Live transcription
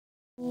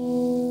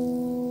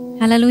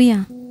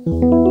Hallelujah.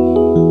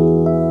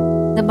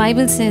 The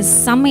Bible says,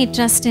 some may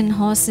trust in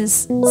horses,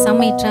 some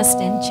may trust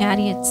in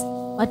chariots,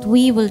 but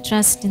we will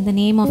trust in the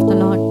name of the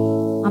Lord.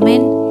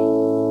 Amen.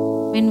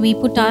 When we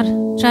put our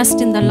trust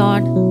in the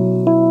Lord,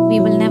 we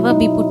will never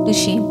be put to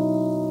shame.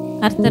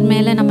 கர்த்தர்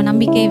மேல நம்ம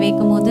நம்பிக்கை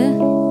வைக்கும்போது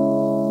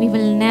we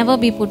will never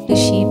be put to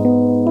shame.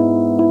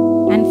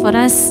 And for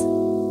us,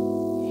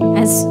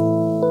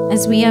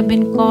 as we have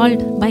been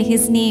called by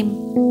His name,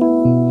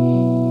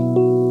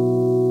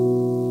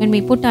 when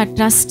we put our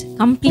trust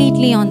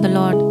completely on the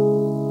Lord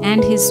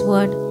and His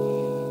word,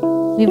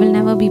 we will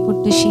never be put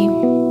to shame.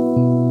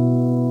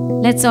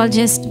 Let's all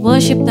just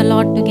worship the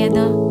Lord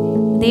together.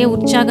 அதே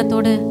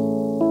உற்சாகத்தோடு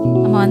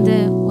நம்ம வந்து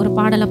ஒரு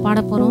பாடலை பாட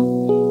போறோம்.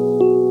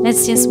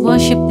 Let's just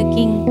worship the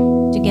King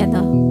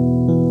together.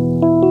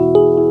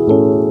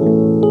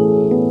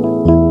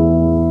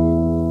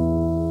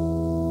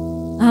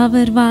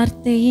 அவர்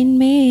வார்த்தையின்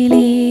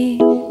மேலே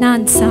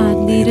நான்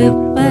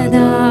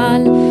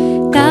சார்ந்திருப்பதால்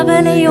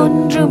கவலை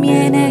ஒன்றும்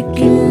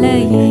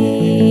எனக்கில்லையே.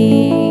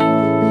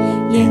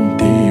 என்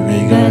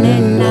தேவைகள்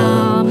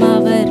எல்லாம்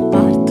அவர்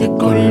பார்த்து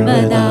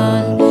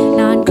கொள்வதால்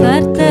நான்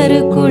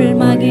கர்த்தருக்குள்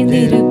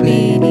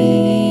மகிழ்ந்திருப்பேனே.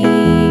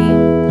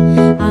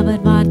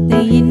 அவர்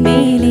வார்த்தையின்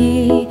மேலே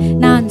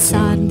நான்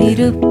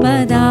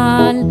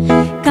சார்ந்திருப்பதால்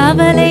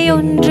கவலை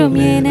ஒன்றும்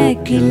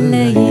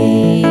எனக்கில்லையே.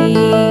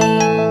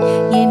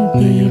 என்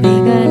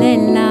தேவைகள்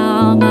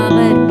எல்லாம்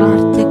அவர்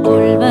பார்த்து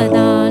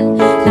கொள்வதால்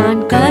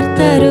நான்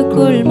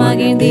கர்த்தருக்குள்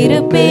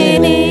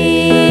மகிழ்ந்திருப்பேனே.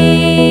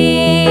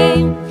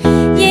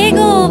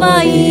 யெகோவா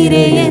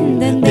ஈரே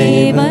எந்தன்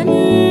தேவன்,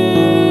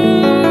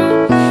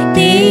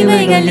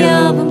 தேவைகள்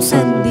யாவும்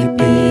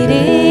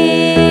சந்திப்பீரே.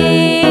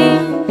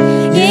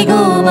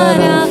 யெகோவா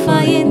ராஃபா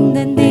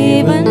எந்தன்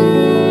தேவன்,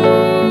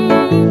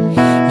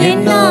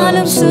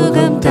 என்னாலும்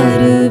சுகம்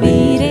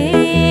தருவீரே.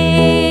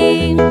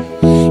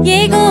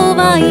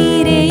 யெகோவா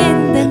ஈரே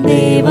எந்தன்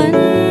தேவன்,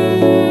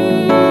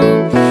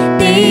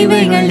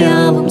 தேவைகள்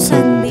யாவும்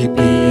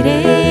சந்திப்பீரே.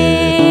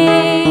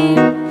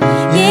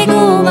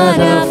 யெகோவா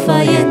ராஃபா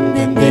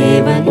எந்தன்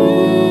தேவன்,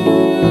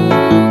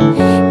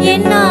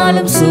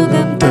 என்னாலும்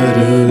சுகம்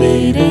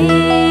தருவீரே.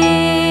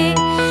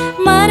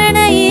 மரண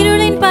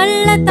இருளின்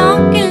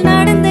பள்ளத்தாக்கில்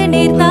நடந்து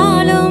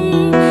நின்றாலும்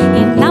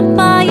என்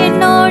அப்பா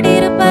என்னோடு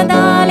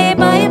இருப்பதாலே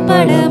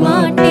பயப்பட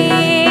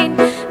மாட்டேன்.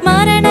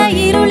 மரண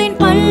இருளின்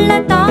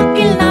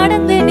பள்ளத்தாக்கில்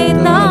நடந்து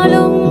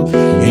நின்றாலும்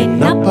என்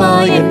அப்பா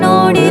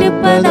என்னோடு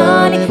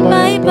இருப்பதாலே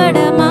பயப்பட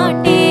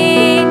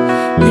மாட்டேன்.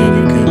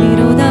 எனக்கு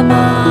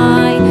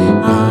விரோதமாய்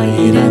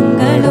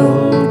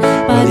ஆயிரங்களும்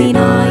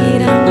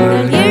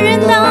 10,000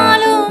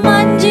 எழுந்தாலும்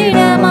அஞ்சிட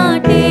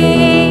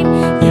மாட்டேன்.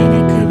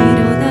 எனக்கு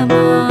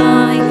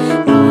விரோதமாய்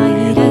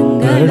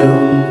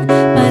ஆயிரங்களும்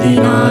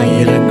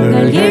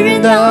 10,000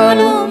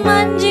 எழுந்தாலும்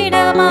அஞ்சிட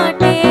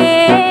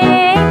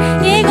மாட்டேன்.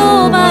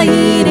 யெகோவா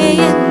ஈரே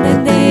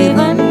எந்தன்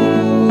தேவன்,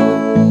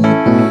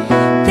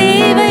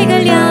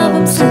 தேவைகள்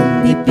யாவும்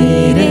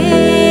சந்திப்பீரே.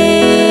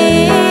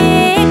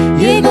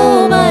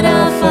 யெகோவா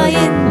ராஃபா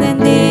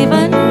எந்தன்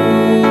தேவன்,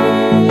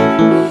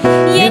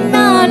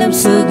 என்னாலும்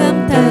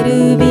சுகம்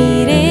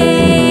தருவீரே.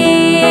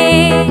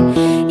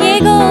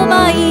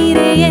 யெகோவா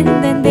ஈரே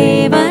எந்தன்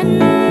தேவன்,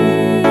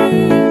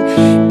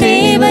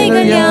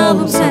 தேவைகள்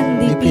யாவும்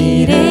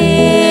சந்திப்பீரே.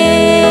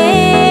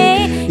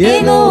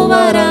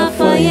 யெகோவா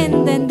ராஃபா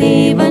எந்தன்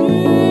தேவன்,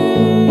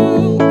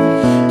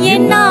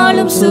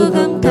 என்னாலும்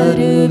சுகம்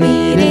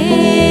தருவீரே.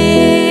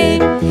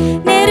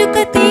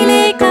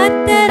 நெருக்கத்திலே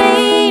கர்த்தரை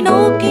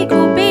நோக்கி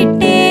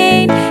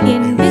கூப்பிட்டேன்,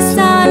 என்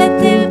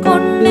விசாலத்தில்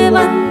கொண்டு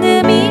வந்து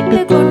மீட்டு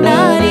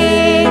கொண்டாரே.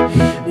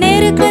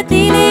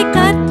 நெருக்கத்திலே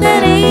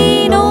கர்த்தரை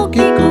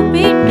நோக்கி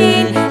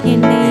கூப்பிட்டேன்,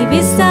 என்னை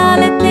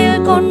விசாலத்தில்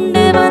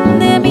கொண்டு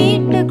வந்து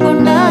மீட்டு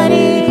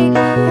கொண்டாரே.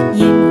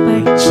 என்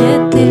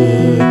பட்சத்தில்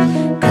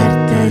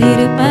கர்த்தர்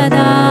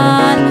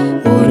இருப்பதால்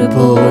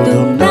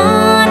ஒருபோதும்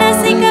நான்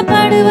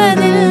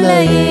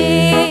அசைக்கப்படுவதில்லையே.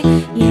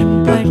 என்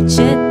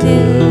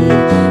பட்சத்தில்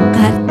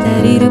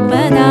கர்த்தர்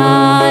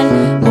இருப்பதால்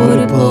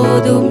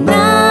ஒருபோதும்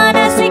நான்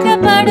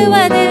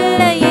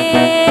அசைக்கப்படுவதில்லையே.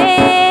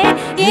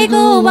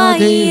 யெகோவா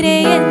ஈரே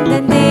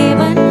எந்தன்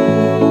தேவன்,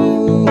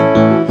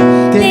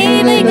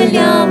 தேவைகள்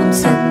யாவும்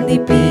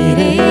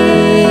சந்திப்பீரே.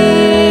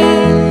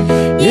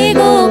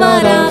 யெகோவா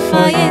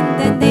ராஃபா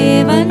எந்தன்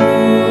தேவன்,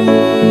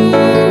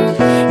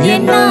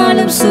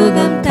 என்னாலும்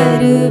சுகம்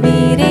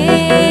தருவீரே.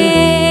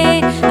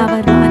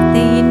 அவர்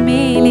வார்த்தையின்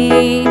மேலே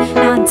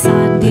நான்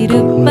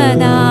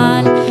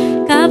சார்ந்திருப்பதால்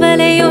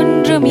கவலை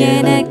ஒன்றும்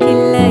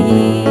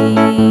எனக்கில்லையே.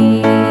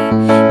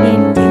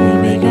 என்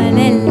தேவைகள்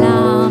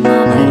எல்லாம்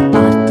அவர்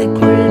பார்த்து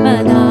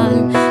கொள்வதால்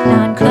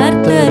நான்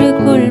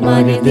கர்த்தருக்குள்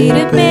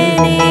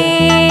மகிழ்ந்திருப்பேனே.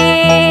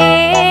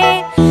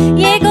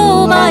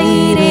 யெகோவா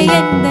ஈரே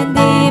எந்தன்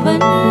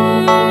தேவன்,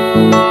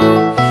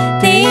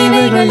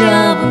 தேவைகள்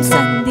யாவும்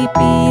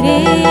சந்திப்பீரே.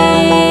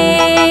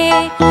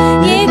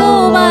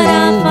 யெகோவா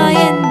ராஃபா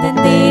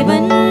எந்தன்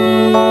தேவன்,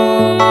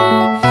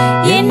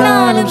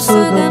 என்னாலும்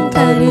சுகம்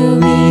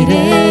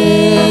தருவீரே.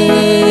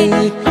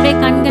 அப்படியே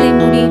கண்களை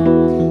மூடி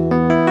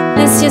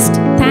let's just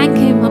thank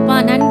him. அப்பா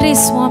நன்றி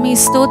நன்றி சுவாமி.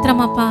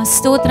 ஸ்தோத்திரம் அப்பா,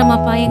 ஸ்தோத்திரம்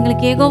அப்பா.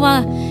 எங்களுக்கு யெகோவா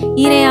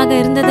ஈரையாக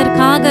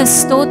இருந்ததற்காக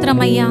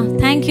ஸ்தோத்திரம் ஐயா.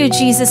 Thank you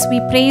Jesus, we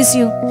brace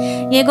you.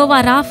 Jehovah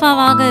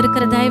ராஃபாவாக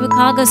இருக்கிற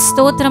தயவுக்காக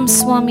ஸ்தோத்திரம்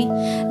சுவாமி.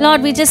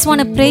 Lord, we just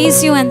want to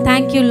brace you and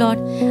thank you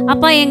Lord.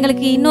 அப்பா,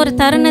 எங்களுக்கு இன்னொரு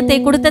தருணத்தை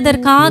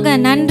கொடுத்ததற்காக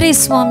நன்றி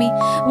சுவாமி.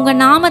 உங்கள்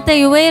நாமத்தை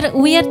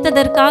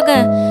உயர்த்ததற்காக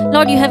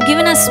Lord, you have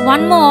given us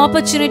one more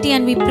opportunity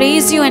and we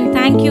praise you and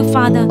thank you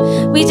Father.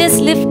 We just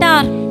lift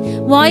our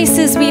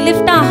voices, we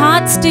lift our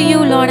hearts to you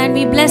Lord and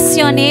we bless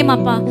your name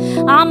அப்பா.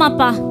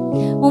 ஆமாப்பா,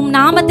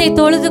 நாமத்தை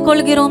தொழுது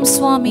கொள்கிறோம்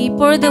சுவாமி.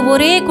 இப்பொழுது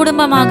ஒரே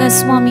குடும்பமாக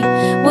சுவாமி,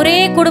 ஒரே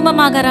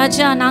குடும்பமாக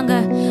ராஜா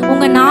நாங்கள்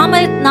உங்கள்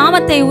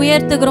நாமத்தை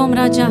உயர்த்துகிறோம்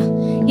ராஜா.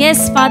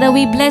 S father,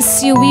 we bless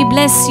you, we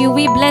bless you,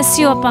 we bless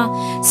you அப்பா.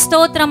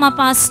 ஸ்தோத்திரம்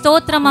அப்பா,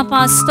 ஸ்தோத்திரம்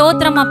அப்பா,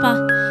 ஸ்தோத்திரம் அப்பா.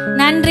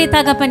 நன்றி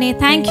தகப்பனே.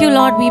 thank you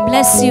Lord, we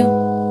bless you.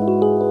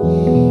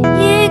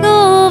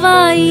 Jehovah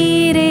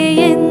ஈரே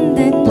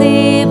எந்தன்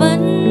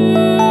தேவன்,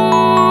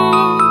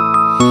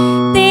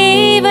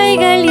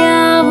 தேவைகள்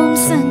யாவும்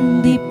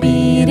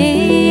சந்திப்பீரே.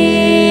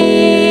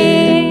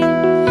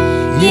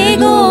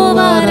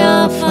 யெகோவா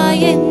ராஃபா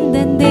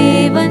எந்தன்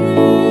தேவன்,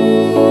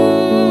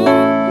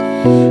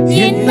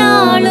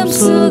 என்னாலும்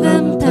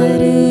சுகம்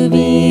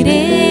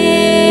தருவீரே.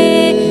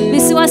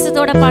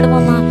 விசுவாசத்தோட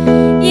பாடுவோமா?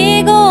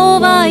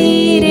 யெகோவா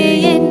ஈரே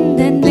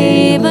எந்தன்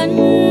தேவன்,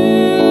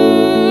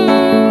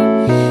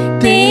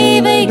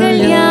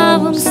 தேவைகள்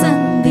யாவும்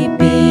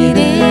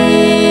சந்திப்பீரே.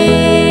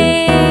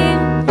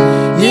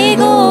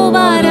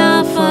 யெகோவா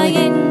ராஃபா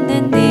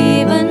எந்தன்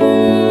தேவன்,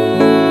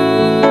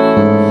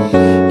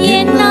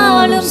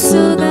 என்னாலும்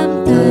சுகம்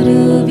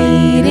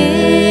தருவீரே.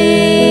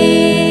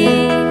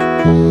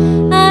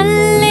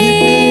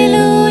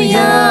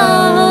 அல்லேலூயா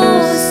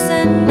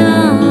ஹோசன்னா,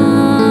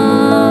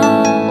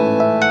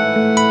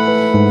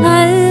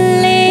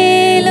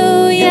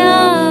 அல்லேலூயா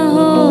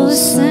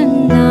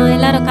ஹோசன்னா.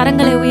 எல்லாரும்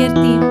கரங்களை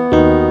உயர்த்தி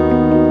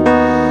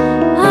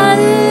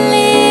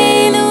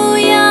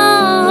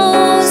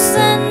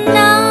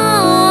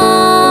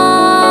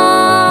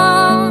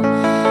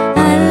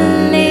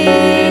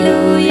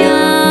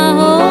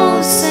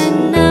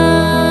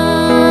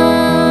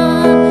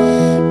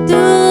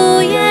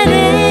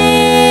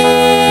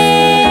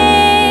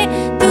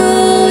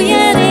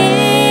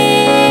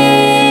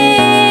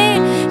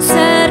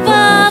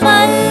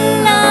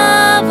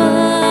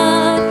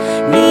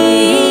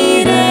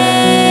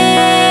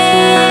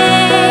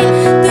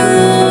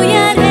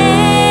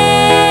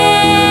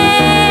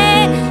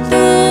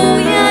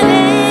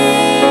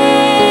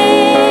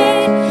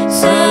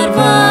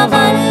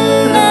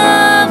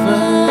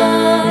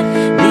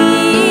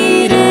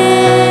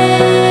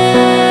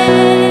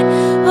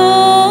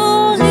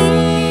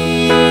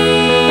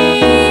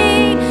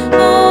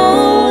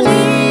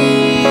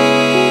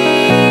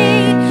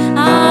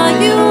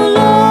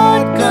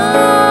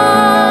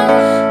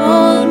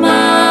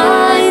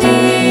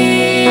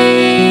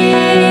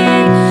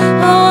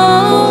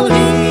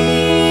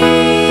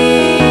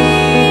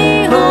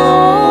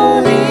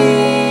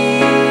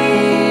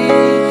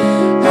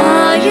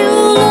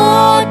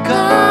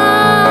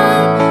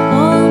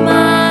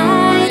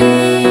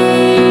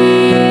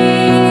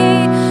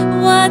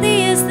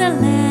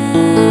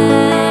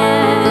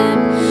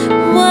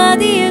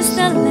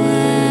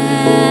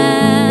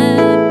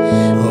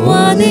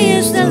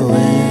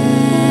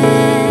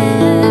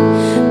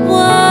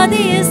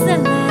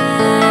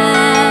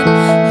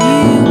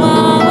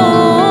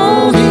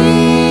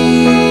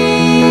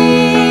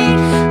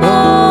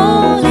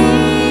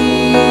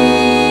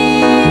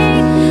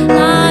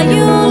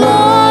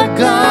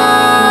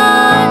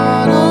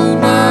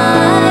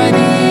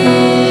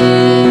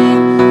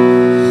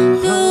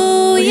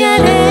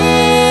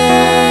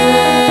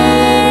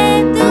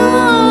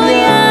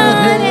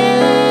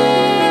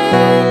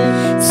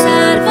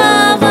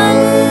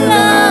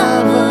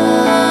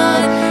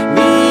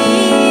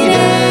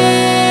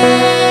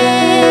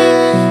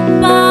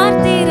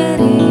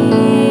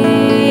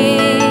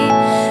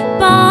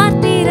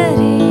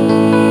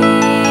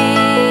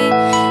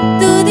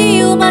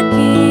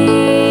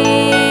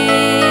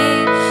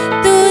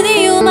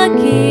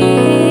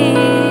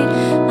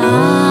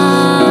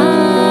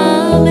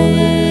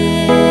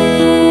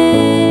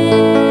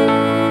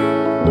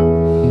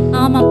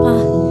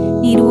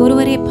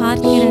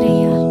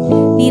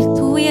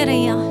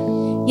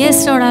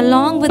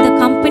along with the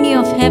company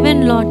of heaven,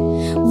 Lord,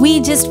 we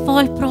just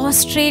fall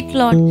prostrate,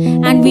 Lord,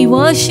 and we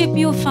worship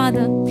you,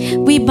 Father.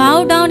 We bow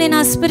down in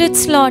our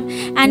spirits, Lord,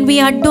 and we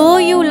adore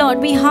you, Lord.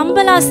 We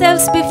humble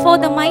ourselves before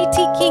the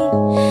mighty King,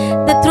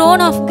 the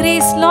throne of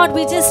grace, Lord.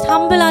 We just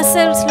humble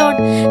ourselves, Lord,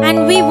 and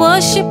we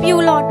worship you,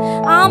 Lord.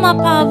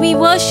 Amapa, we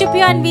worship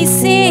you and we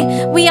say,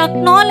 we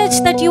acknowledge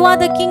that you are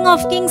the King of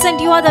kings and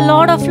you are the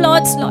Lord of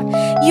lords, Lord.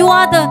 You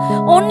are the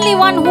only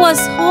one who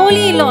is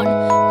holy, Lord.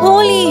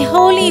 Holy,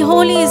 holy,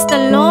 holy is the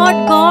Lord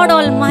God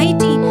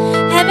Almighty.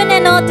 Heaven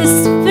and earth is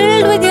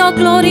filled with your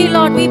glory,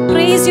 Lord. We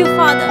praise you,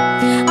 Father.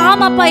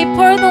 ஆமாப்பா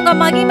இப்பொழுது உங்க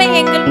மகிமை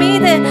எங்கள்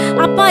மீது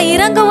அப்பா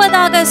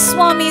இறங்குவதாக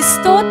சுவாமி.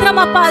 ஸ்தோத்திரம்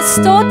அப்பா,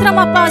 ஸ்தோத்திரம்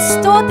அப்பா,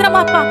 ஸ்தோத்திரம்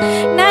அப்பா.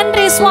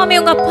 நன்றி சுவாமி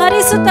உங்க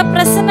பரிசுத்த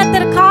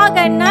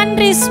பிரசன்னத்திற்காக.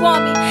 நன்றி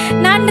சுவாமி,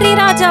 நன்றி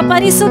ராஜா.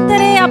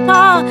 பரிசுத்தரே அப்பா,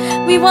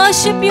 we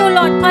worship you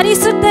Lord.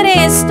 பரிசுத்தரே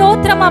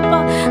ஸ்தோத்திரம் அப்பா.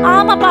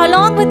 ஆமாப்பா,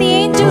 along with the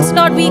angels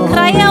Lord we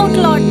cry out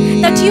Lord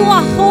that you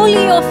are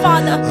holy, O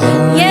Father.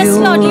 Yes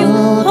Lord, you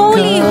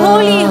holy,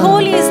 holy,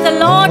 holy is the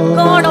Lord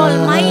God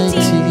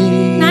Almighty.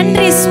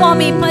 நன்றி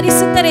சுவாமி.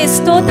 பரிசுத்தரே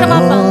ஸ்தோத்திரம்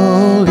அப்பா.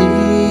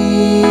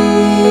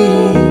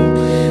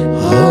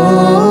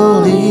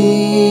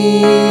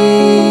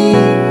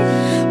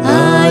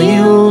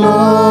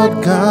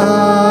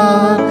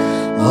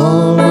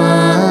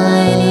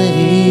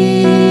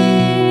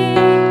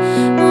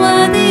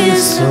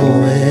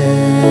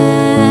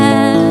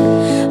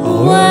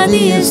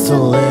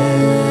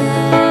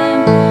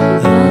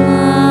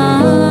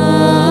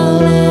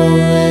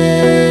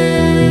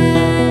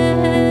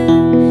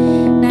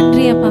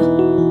 நன்றி அப்பா,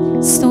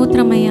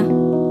 ஸ்தோத்திரம் ஐயா.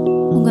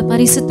 உங்க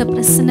பரிசுத்த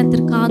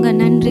பிரசன்னத்திற்காக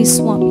நன்றி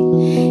சுவாமி.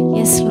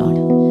 Yes Lord,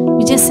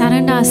 we just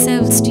surrender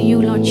ourselves to you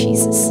Lord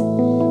Jesus.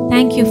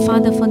 Thank you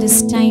Father for this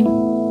time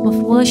of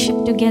worship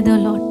together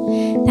Lord.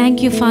 Thank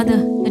you Father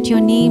that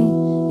your name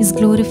is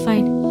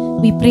glorified.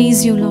 We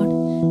praise you Lord.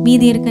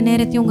 மீதி இருக்க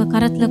நேரத்தை உங்க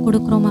கரத்துல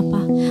கொடுக்கிறோம்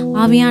அப்பா.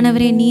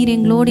 ஆவியானவரே, நீர்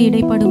எங்களோடு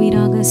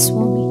இடைப்படுவீராக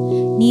சுவாமி.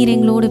 நீர்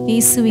எங்களோடு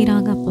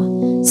பேசுவீராக அப்பா.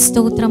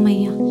 ஸ்தோத்திரம்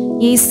ஐயா.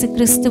 இயேசு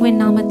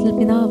கிறிஸ்துவின் நாமத்தில்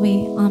பிதாவே,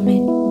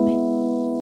 ஆமென்.